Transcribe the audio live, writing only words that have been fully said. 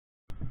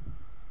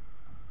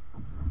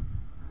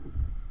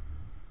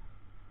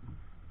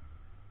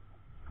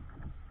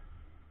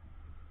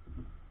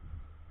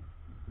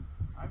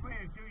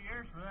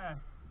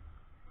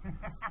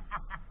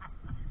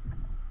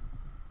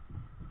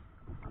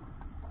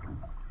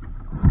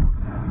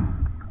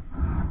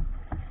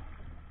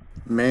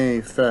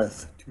May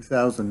 5th,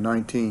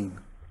 2019.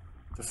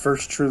 The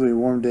first truly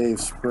warm day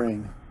of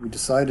spring. We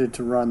decided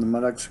to run the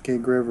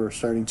Meduxnekeag River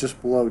starting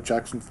just below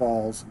Jackson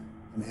Falls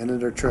and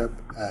ended our trip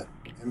at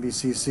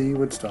MBCC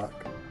Woodstock.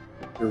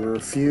 There were a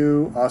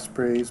few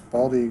ospreys,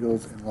 bald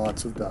eagles, and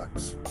lots of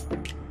ducks.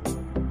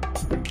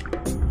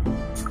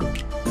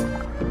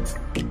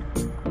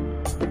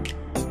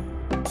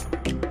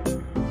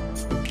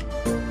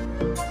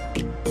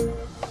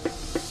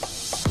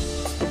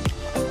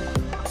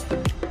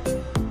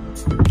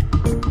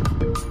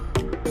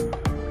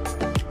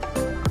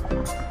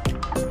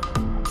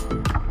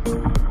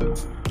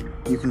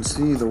 You can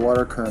see the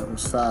water current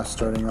was fast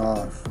starting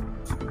off.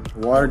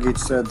 The water gauge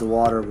said the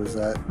water was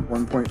at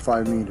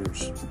 1.5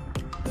 meters.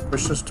 It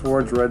pushed us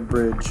towards Red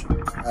Bridge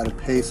at a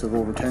pace of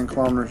over 10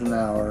 kilometers an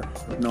hour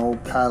with no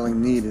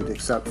paddling needed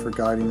except for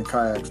guiding the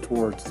kayaks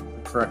towards the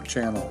correct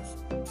channels.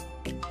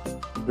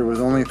 There was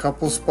only a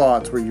couple of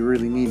spots where you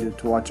really needed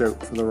to watch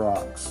out for the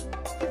rocks.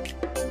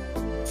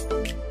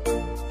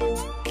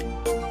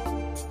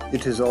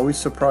 It is always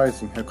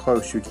surprising how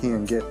close you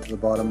can get to the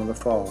bottom of the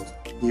falls,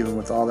 even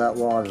with all that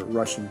water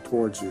rushing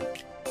towards you.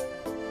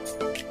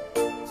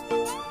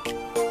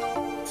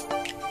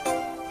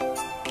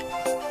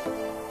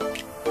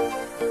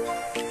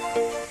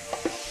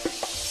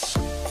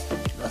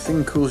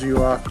 Nothing cools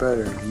you off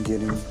better than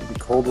getting the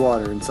cold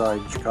water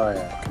inside your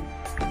kayak.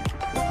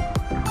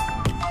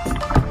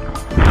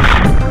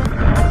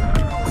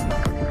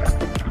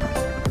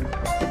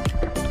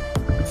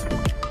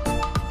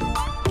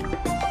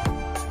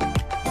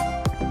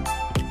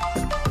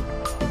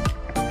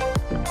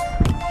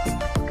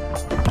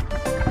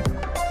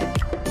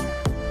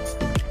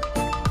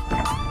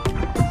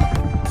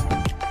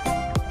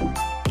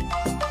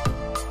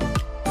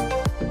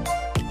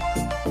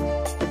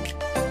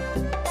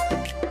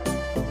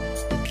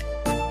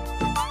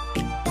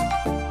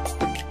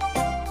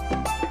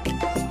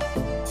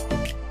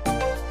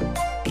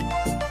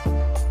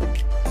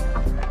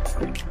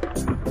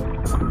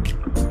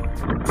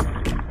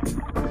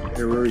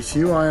 There were a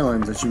few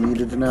islands that you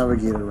needed to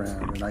navigate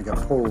around, and I got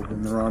pulled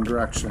in the wrong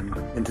direction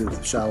into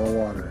the shallow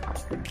water.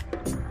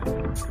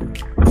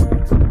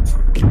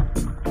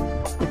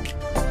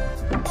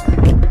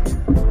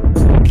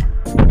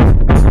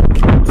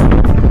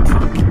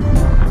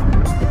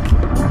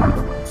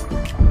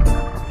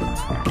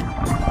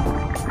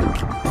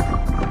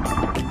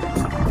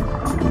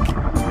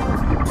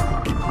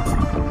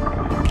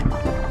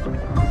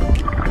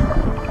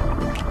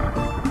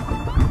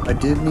 I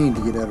did need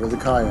to get out of the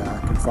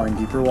kayak and find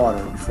deeper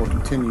water before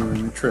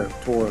continuing the trip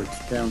towards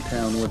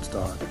downtown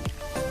Woodstock.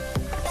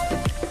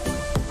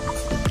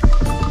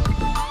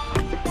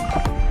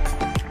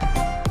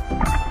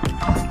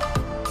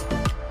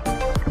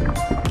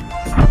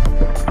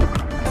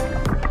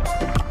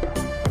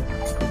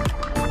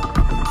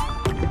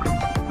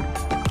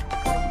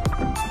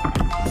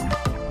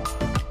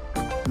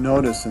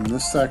 Notice in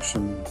this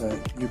section that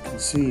you can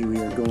see we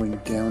are going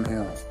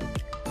downhill.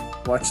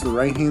 Watch the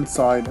right hand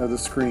side of the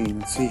screen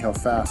and see how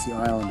fast the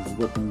island is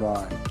whipping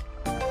by.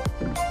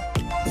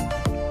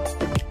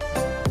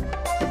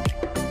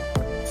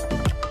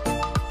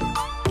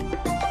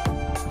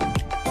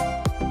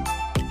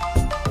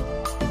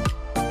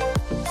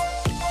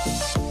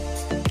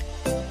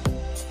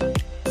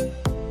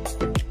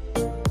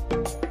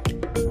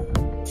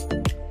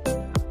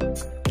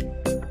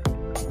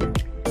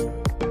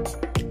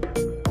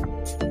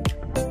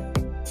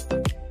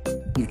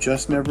 You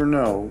just never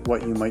know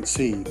what you might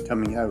see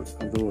coming out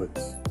of the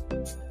woods.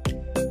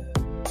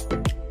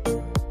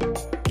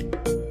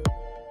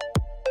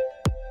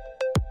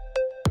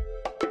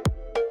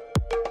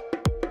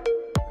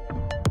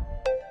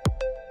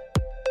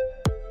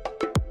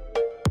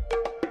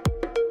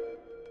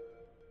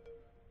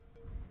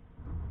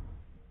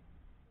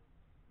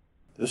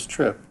 This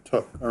trip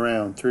took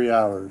around 3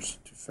 hours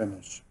to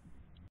finish.